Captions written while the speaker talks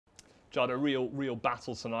You had a real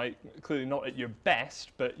battle tonight. Clearly not at your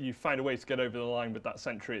best, but you found a way to get over the line with that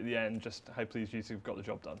century at the end. Just how pleased you two have got the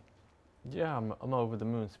job done. Yeah, I'm over the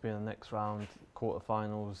moon to be in the next round,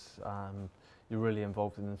 quarterfinals. You're really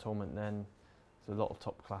involved in the tournament then. There's a lot of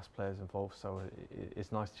top class players involved, so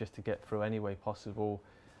it's nice just to get through any way possible.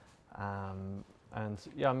 And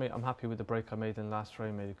yeah, I'm happy with the break I made in the last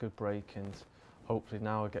round. Made a good break, and hopefully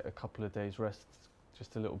now I get a couple of days rest,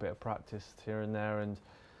 just a little bit of practice here and there, and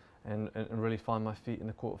really find my feet in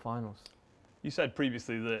the quarterfinals. You said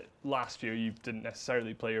previously that last year you didn't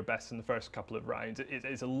necessarily play your best in the first couple of rounds.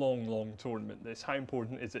 It's a long tournament, this. How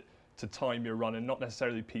important is it to time your run and not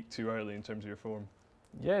necessarily peak too early in terms of your form?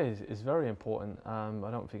 Yeah, it's very important.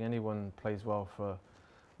 I don't think anyone plays well for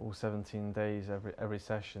all 17 days every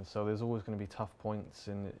session, so there's always going to be tough points,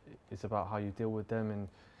 and it's about how you deal with them, and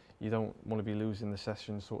you don't want to be losing the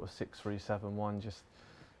session sort of 6-3, 7-1, just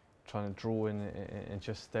trying to draw in and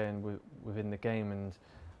just staying within the game.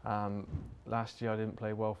 And last year I didn't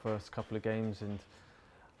play well first couple of games, and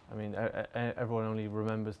I mean everyone only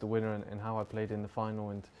remembers the winner and how I played in the final,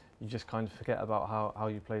 and you just kind of forget about how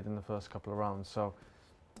you played in the first couple of rounds. So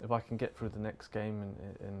if I can get through the next game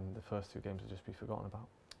and the first two games will just be forgotten about.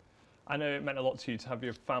 I know it meant a lot to you to have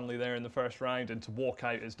your family there in the first round and to walk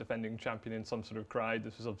out as defending champion in some sort of crowd.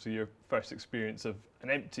 This was obviously your first experience of an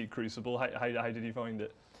empty Crucible. How did you find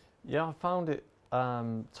it? Yeah, I found it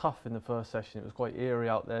tough in the first session. It was quite eerie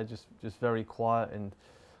out there, just very quiet and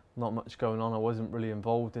not much going on. I wasn't really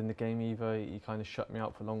involved in the game either. He kind of shut me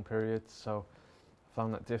out for long periods, so I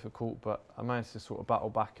found that difficult. But I managed to sort of battle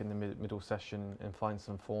back in the middle session and find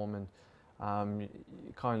some form, and you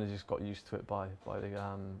kind of just got used to it by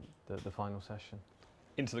the final session.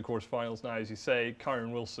 Into the quarterfinals now, as you say,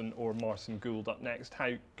 Karen Wilson or Martin Gould up next.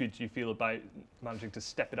 How good do you feel about managing to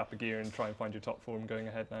step it up a gear and try and find your top form going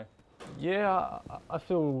ahead now? Yeah, I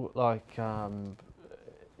feel like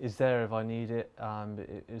it's there if I need it.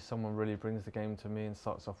 If someone really brings the game to me and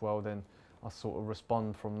starts off well, then I sort of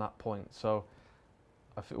respond from that point. So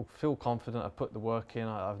I feel confident. I put the work in.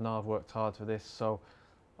 I know I've worked hard for this. So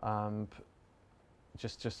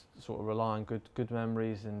just sort of rely on good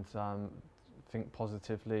memories and think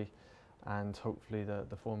positively, and hopefully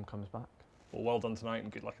the form comes back. Well done tonight,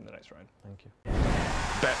 and good luck in the next round. Thank you.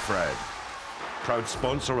 Betfred, proud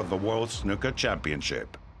sponsor of the World Snooker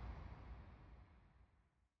Championship.